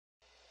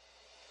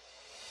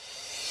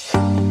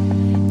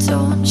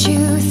Don't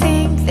you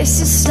think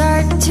this is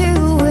starting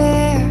to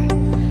wear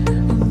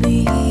on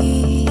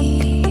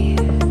me?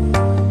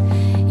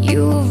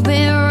 You've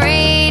been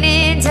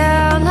raining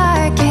down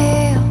like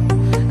hail.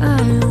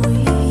 I'm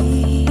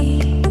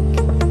weak.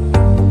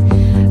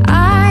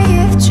 I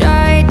have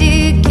tried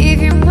to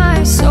give you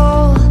my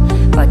soul,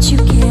 but you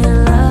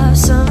can't love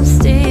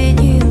something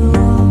you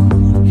own.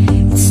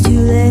 It's too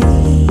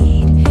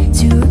late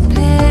to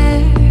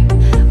repair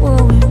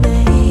what we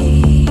made.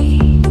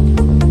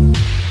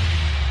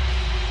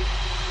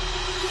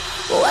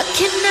 What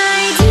can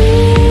I do?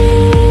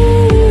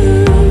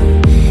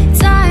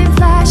 Time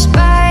flashed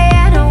by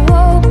and I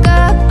woke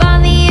up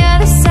on the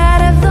other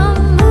side of the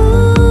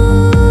moon.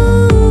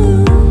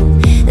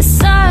 The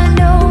sun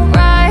don't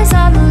rise,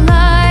 all the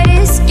light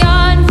is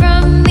gone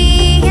from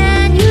me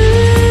and you.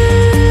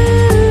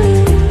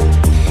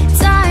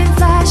 Time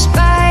flashed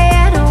by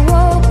and I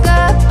woke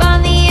up on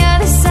the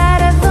other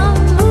side of the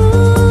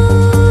moon.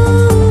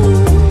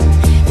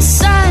 The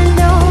sun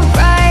don't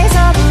rise,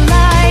 all the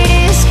light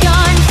is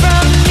gone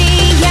from me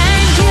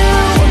and you.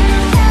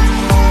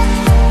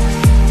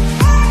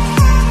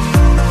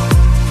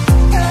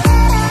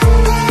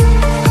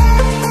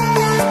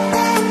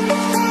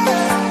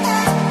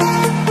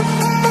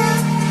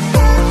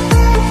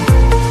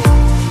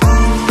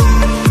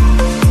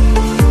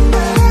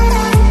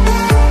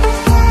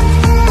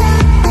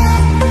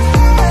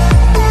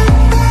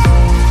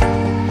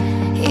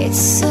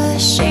 It's a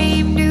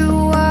shame to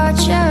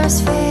watch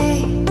us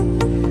fade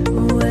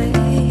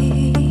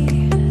away,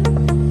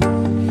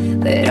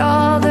 but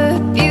all the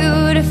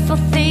beautiful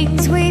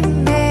things we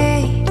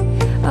made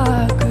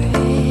are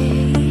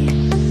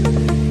great.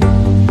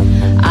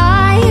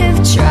 I have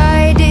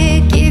tried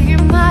to give you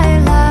my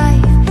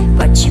life,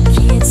 but you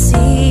can't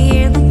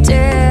see in the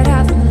dead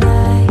of the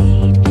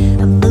night.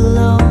 I'm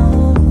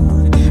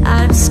alone,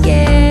 I'm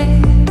scared,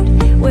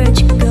 where'd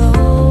you go?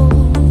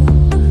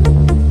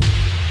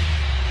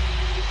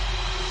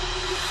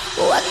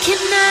 What can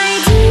I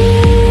do?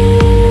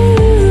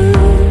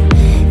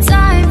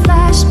 Time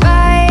flashed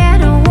by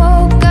and I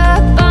woke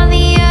up on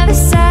the other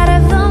side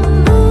of the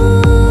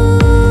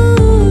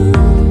moon.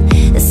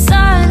 The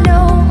sun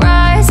don't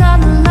rise, all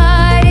the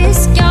light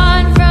is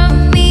gone from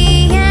me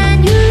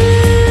and you.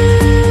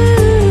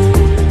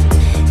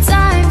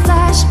 Time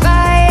flashed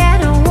by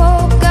and I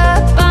woke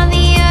up on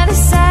the other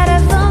side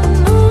of the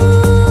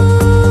moon.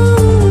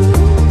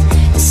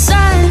 The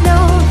sun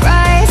don't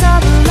rise,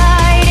 all the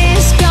light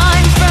is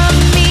gone from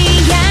me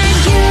and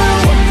you.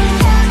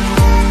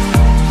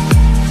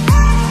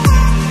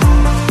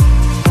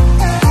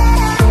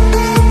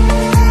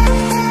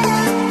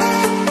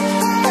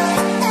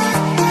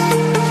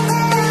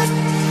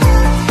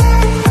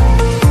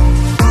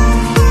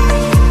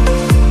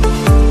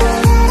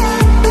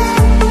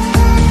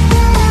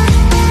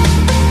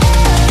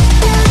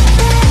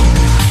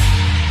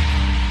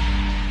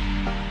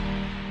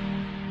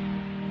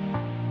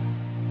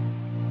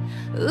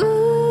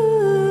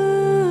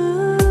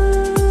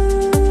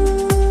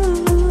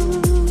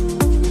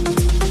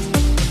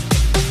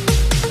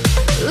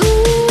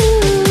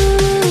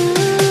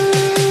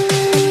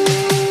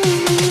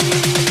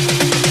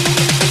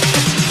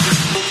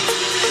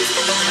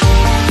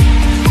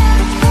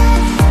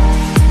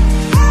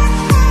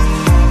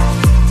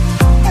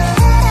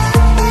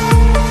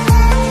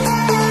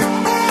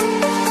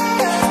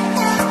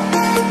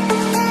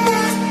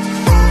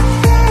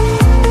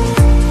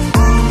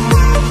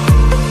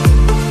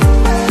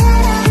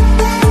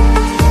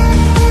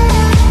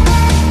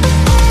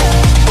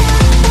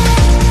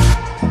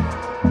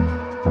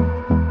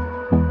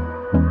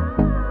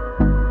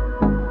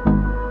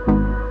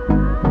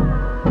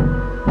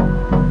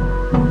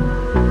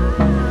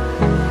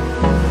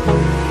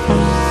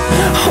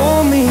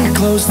 Hold me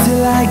close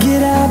till I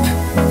get up.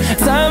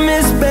 Time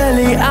is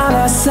barely on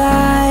our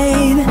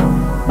side.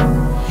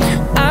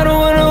 I don't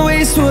wanna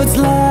waste what's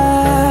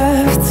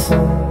left.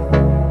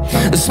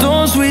 The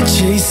storms we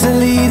chase are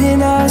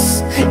leading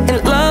us,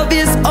 and love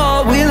is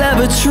all we'll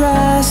ever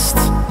trust.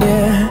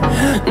 Yeah,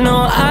 no,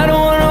 I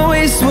don't wanna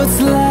waste what's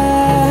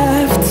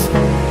left.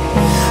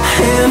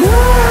 And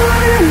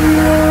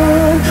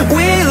on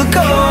we'll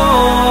go,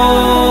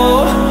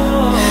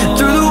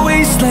 through the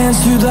wastelands,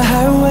 through the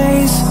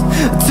highways,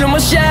 till my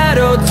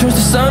shadow turns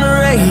to sun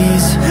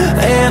rays.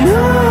 And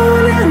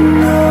on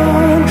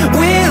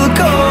we'll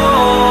go,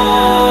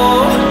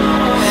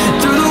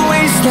 through the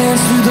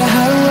wastelands, through the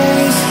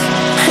highways,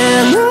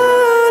 and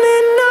on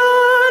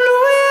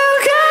we'll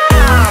go.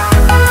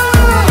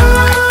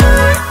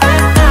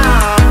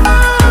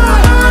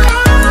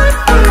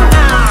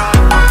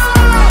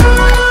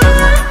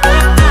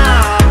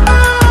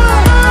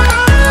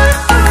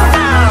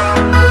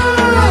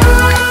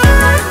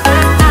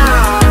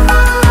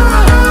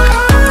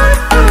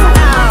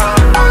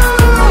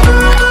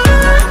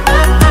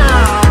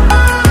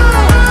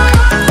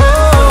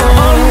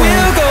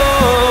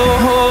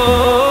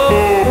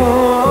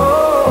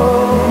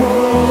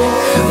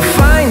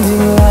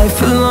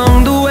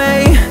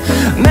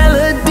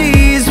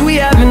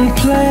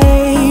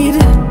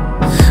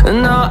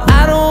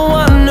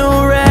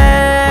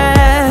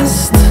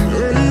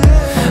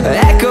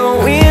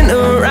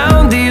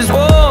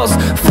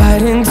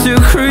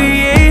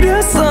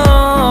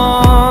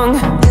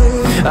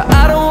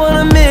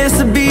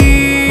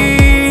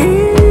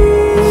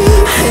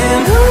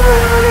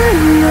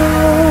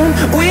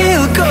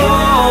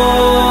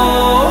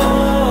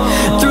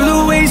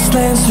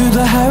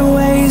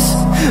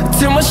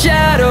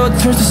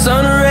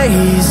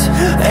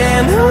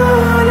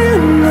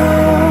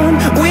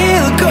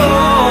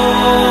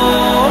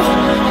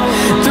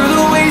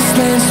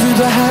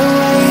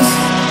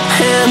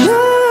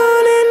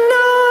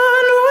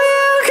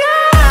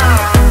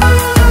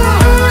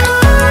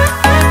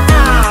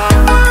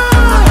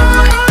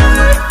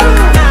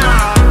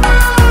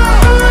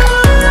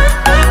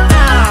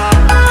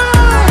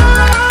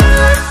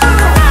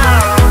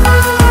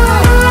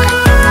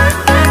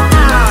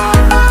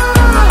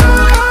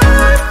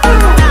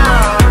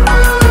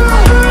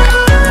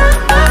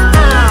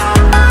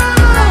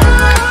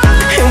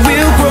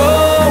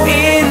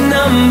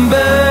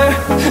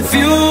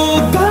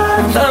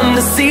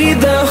 see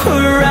the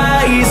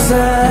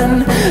horizon,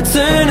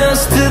 turn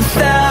us to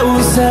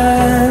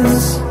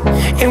thousands,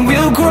 and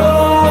we'll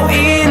grow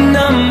in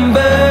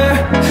number,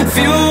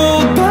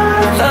 fueled by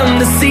them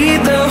to see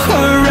the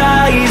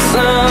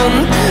horizon,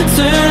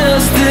 turn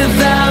us to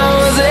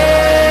thousands.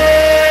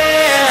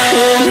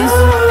 And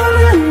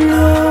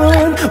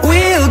on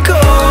we'll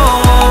go,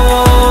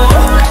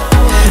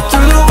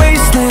 through the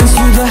wastelands,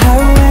 through the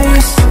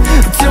highways,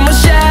 till my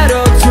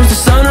shadow turns to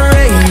sun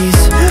rays.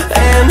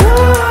 And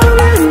on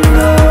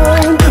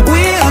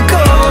we'll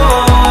go,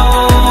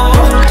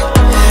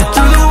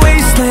 through the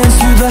wastelands,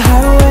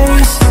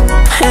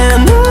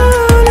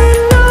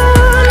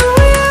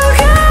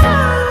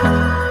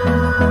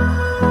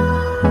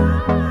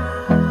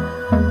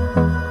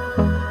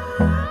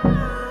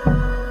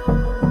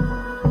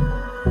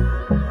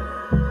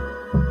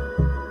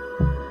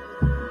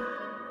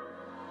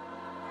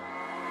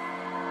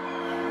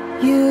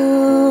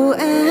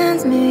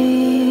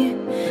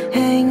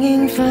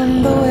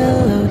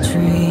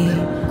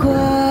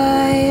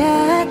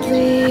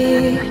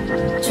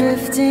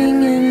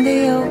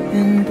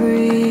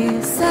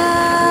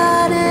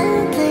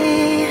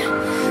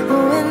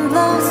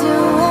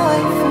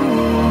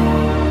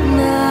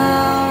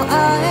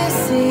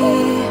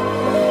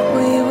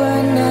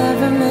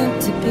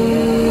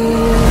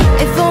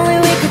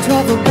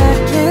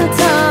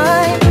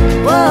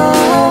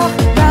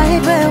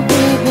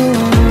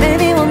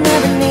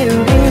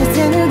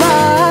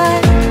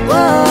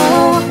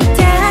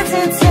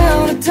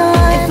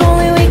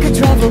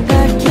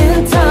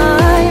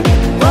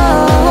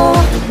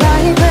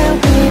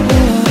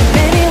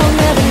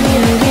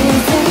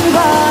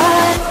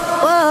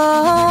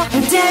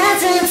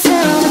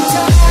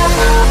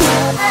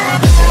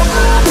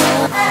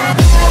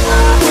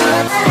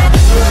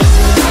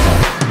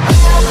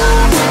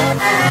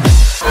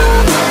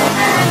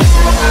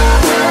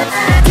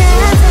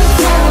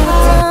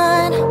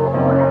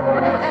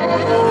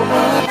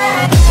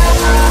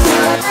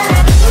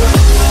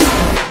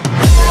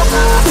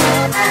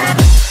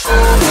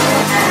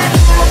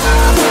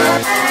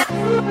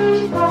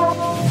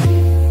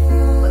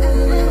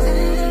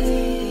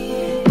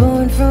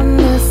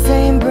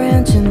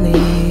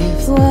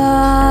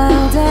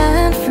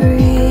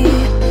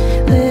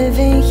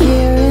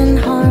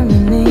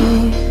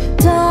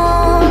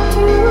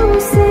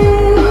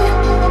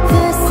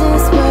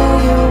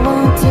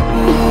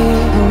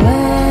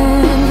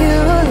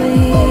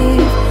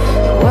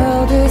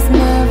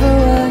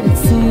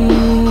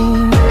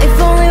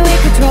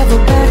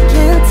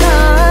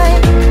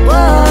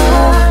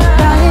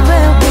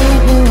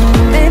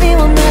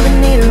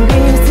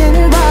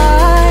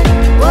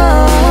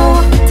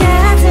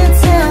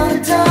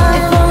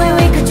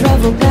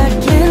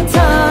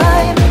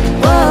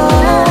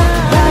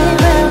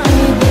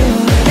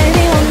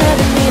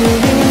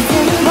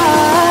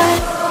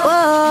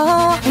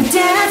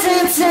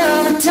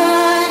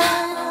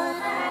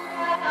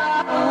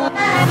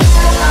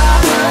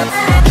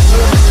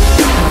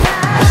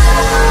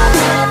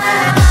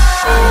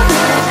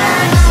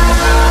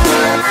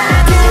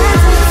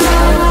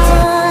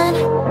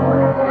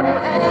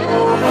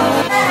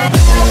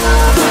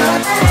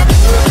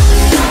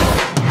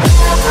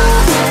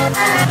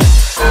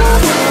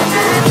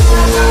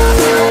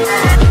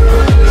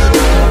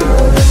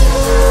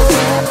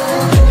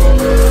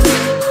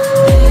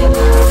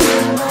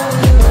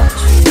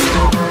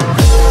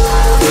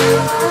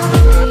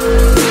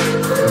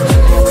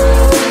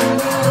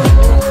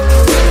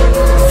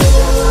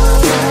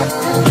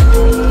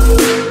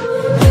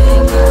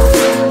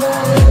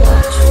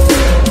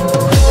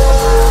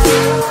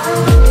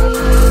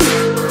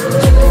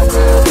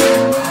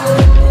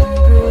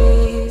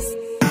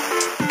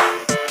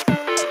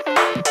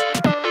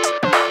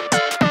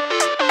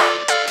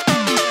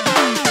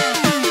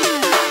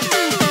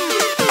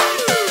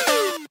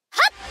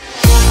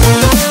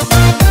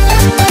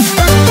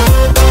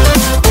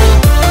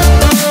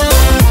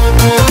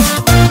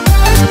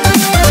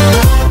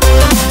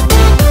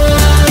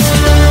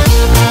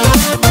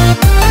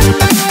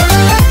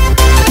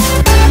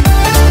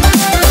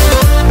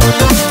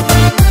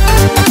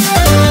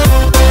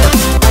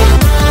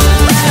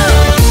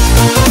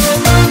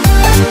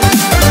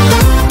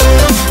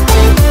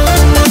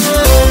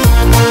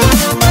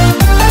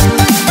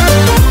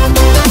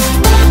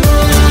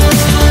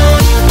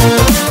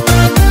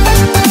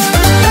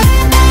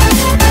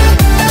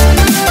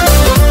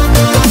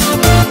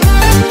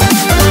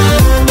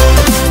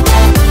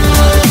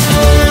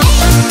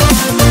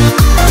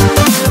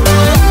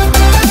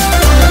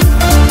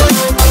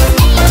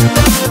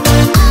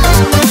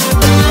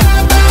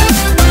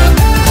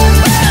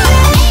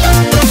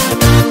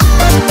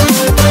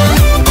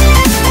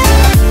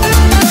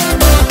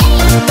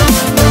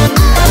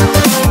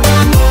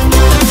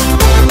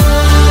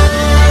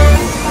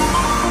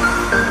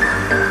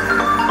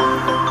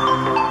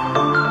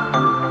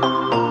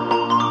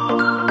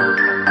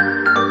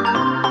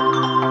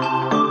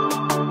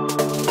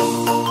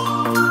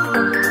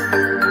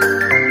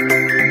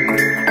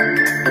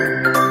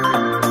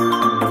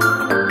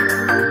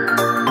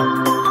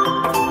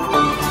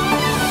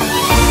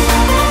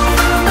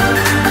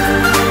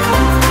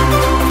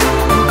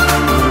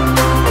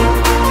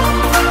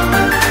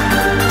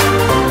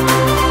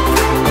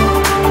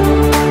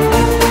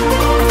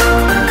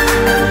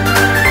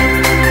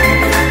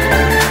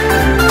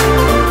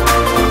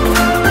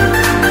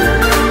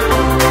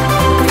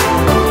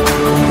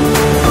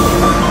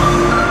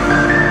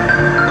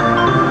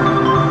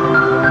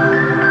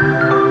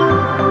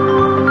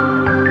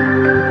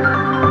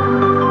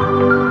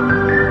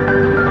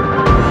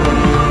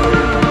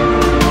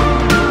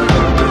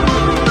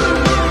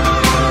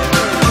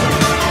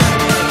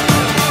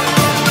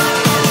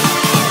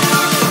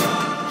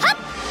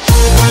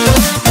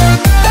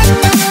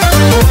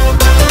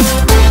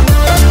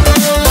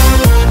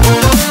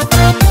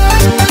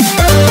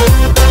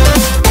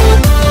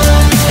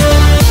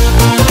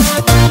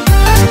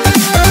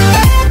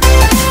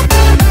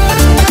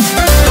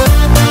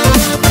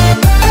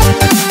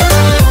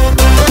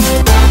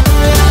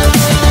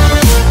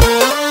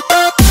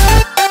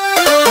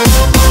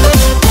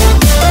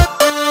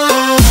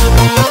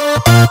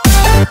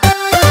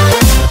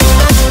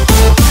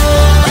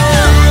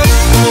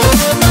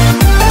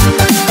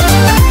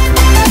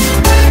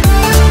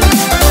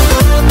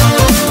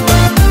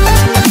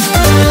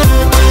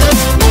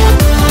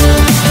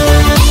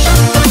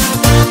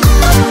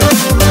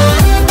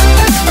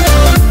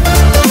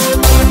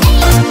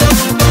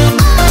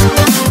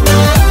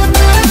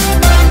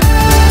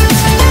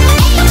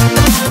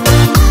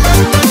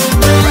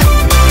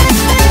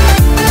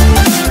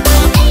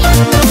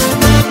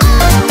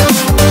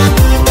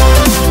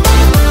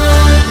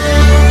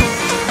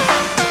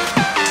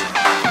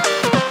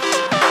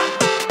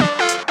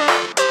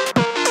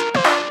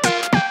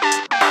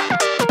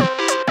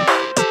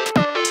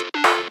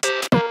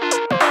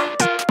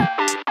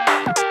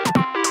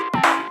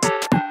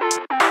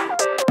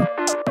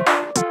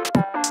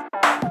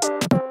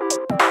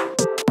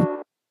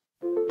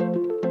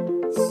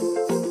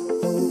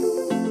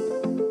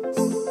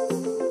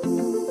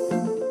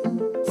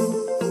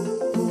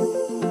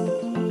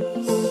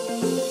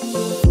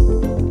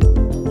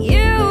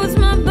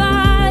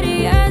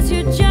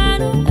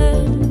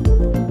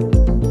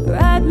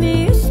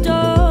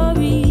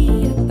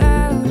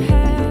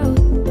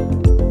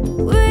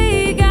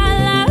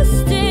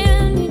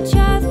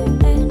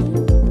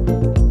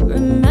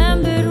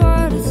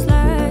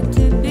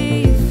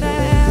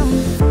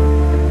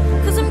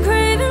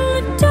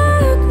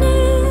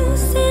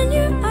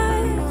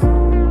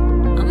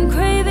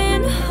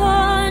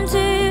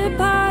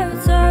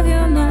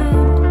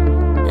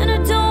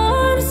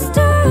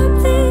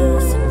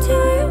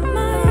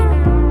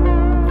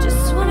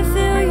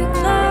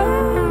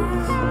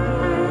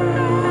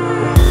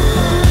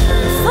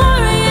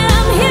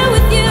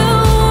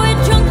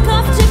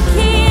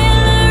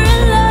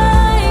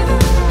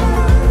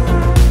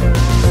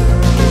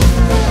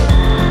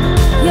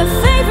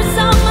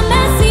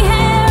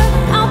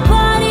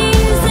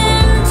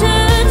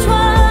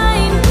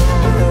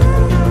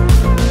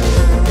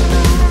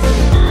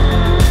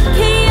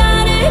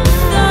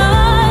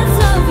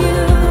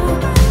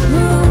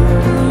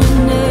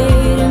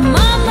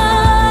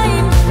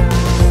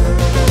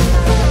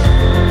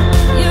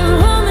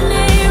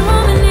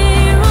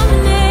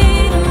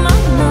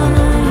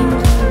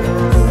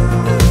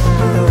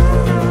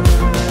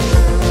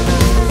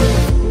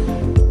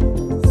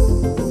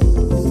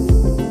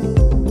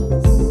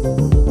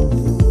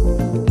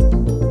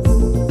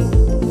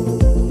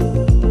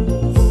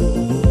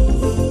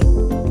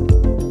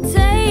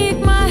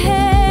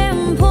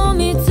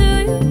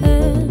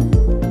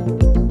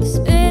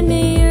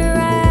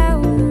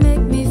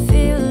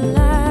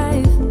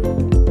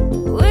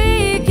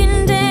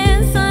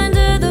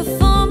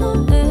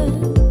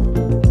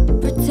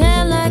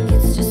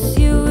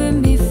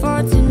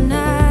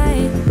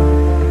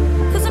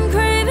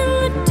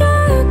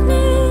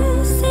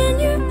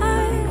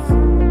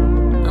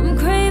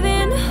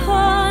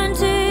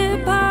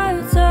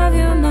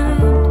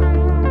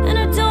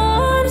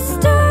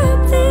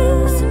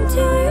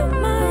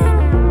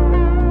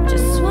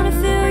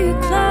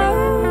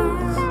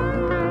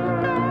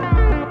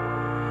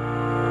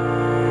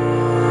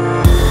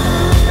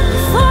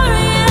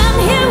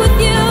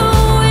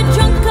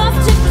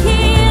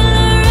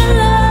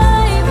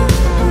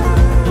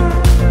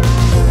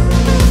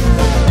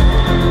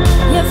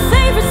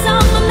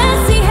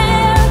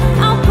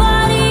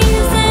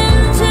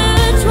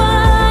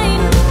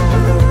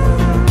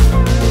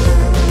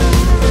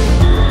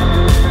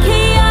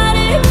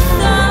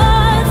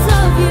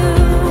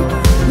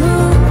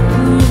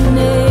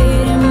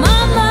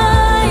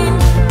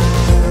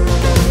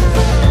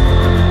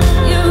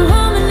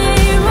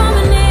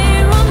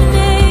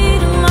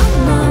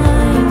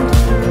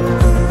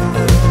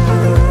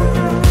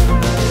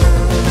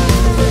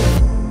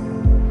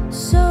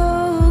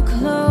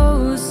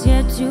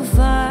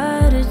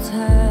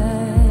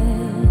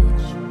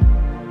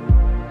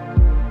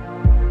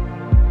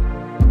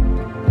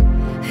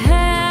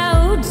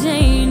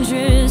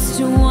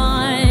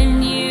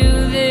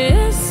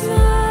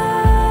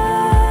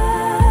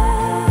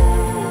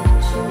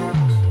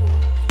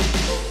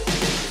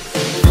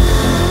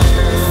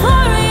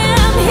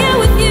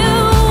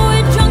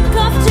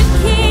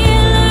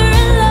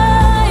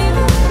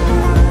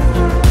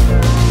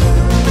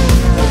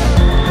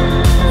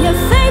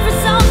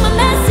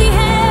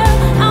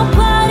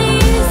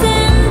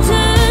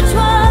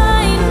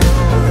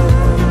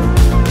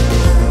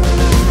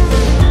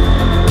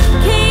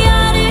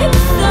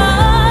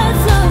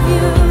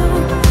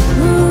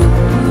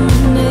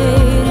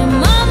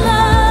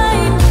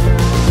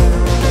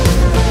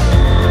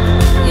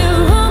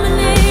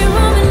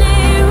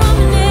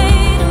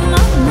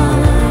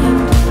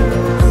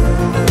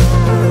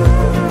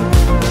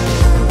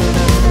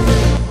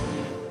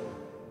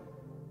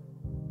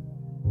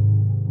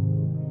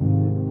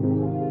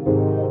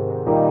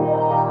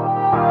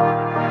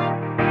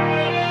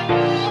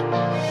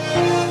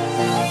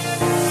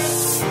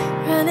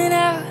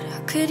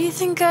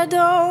 I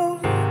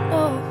don't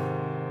know.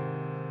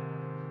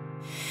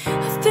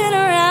 I've been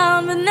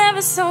around, but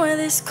never somewhere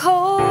this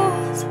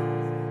cold.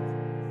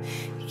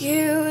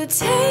 You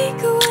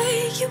take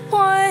away you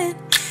want,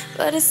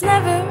 but it's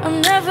never,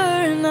 I'm never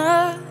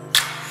enough.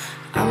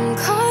 I'm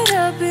caught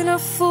up in a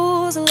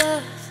fool's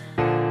love.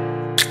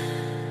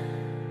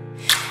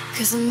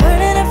 'Cause I'm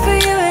burning up for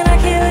you and I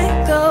can't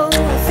let go.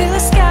 I feel the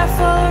sky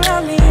fall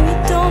around me and you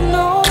don't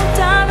know.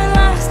 Diamond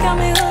lights got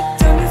me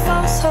hooked on your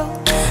false hope.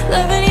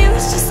 Loving you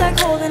is just like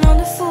holding on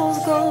to fool's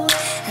gold.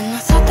 And I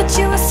thought that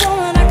you were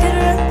someone I could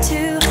run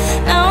to.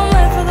 Now I'm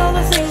left with all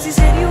the things you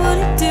said you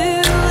wouldn't do.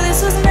 This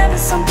was never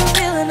something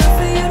real enough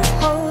for you to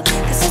hold.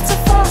 'Cause it's a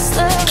false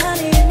love,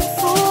 honey, and your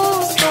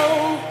fool's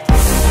gold.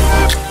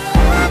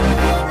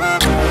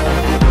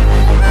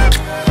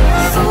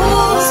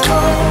 Fool's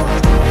gold.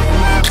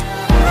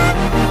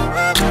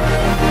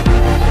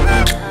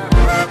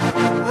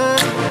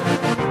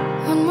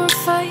 One more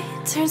fight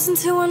turns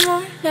into one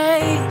more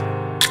night,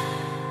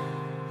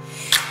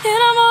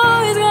 and I'm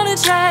always gonna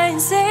try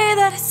and say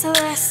that it's the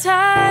last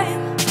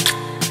time.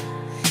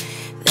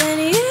 Then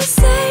you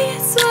say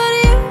it's what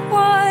you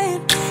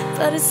want,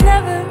 but it's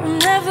never,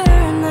 never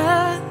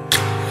enough.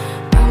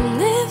 I'm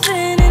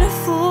living in a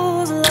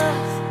fool's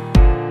love.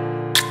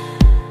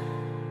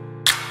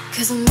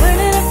 'Cause I'm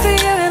burning up for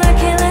you and I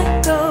can't let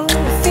go.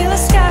 I feel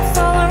the sky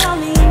fall around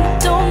me and you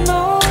don't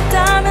know.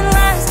 Diamond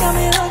lights got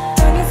me hooked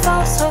on your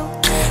false hope.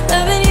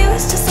 Loving you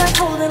is just like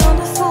holding on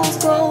to fool's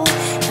gold.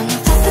 And I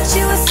thought that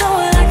you were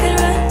someone I could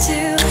run to.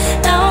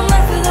 Now I'm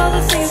left with all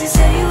the things you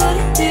said you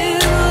wouldn't do.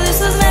 This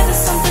was never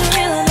something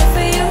real enough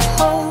for you to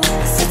hold.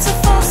 'Cause it's a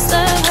false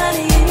love,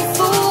 honey, and your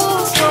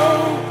fool's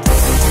gold.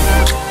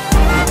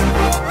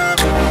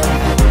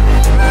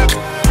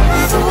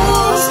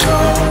 Fool's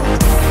gold.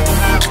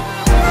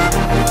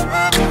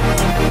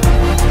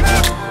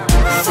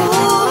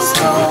 Fool's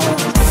gold.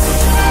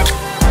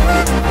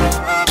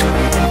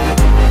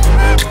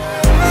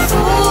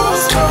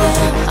 Fool's gold.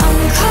 I'm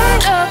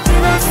caught up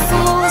in a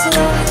fool's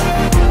love.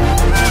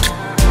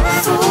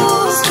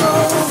 Fool's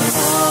gold.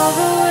 All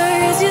the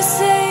words you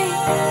say,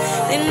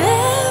 they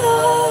never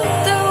hold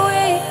the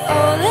weight.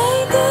 All they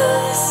do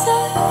is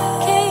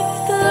suffocate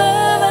the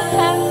love I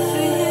have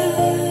for you.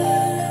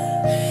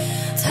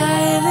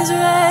 Time is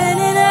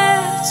running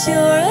out,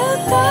 you're a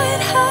bad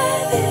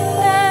habit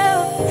now.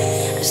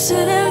 I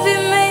shouldn't be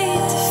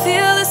made to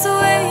feel this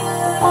way,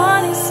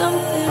 wanting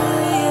something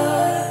real.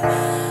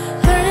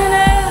 Learning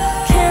I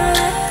can't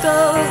let go.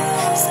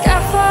 Sky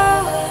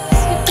falls,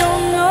 you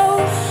don't know.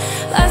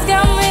 Life's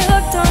got me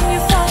hooked on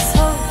your false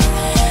hope.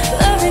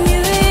 Loving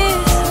you is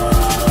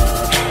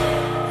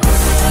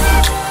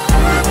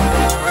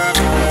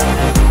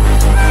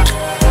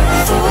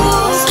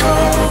fool's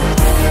gold.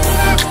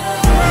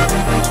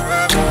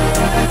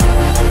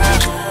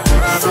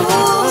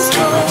 Fool's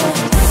gold.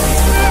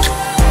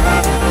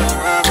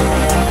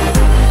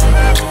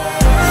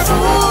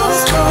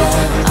 Fool's gold.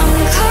 I'm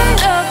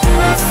caught up in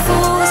a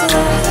fool's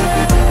love.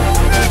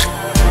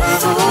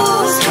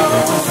 Fool's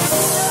gold.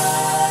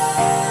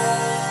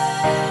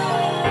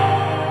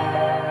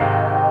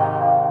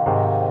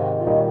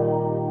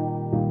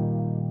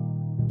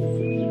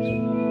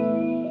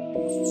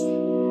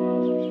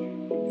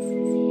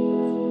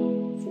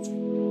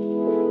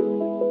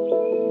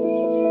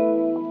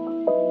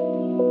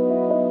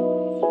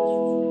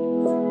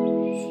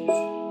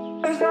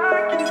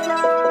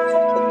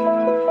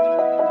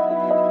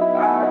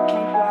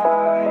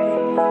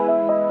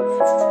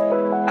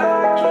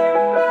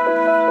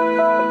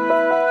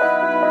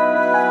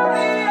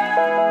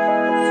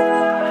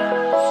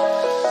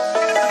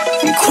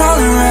 I'm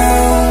crawling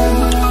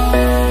around,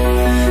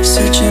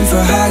 searching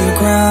for higher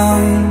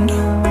ground.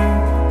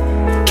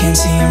 Can't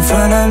see in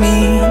front of me,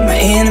 my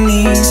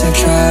enemies. I've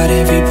tried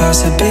every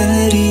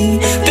possibility,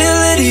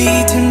 ability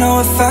to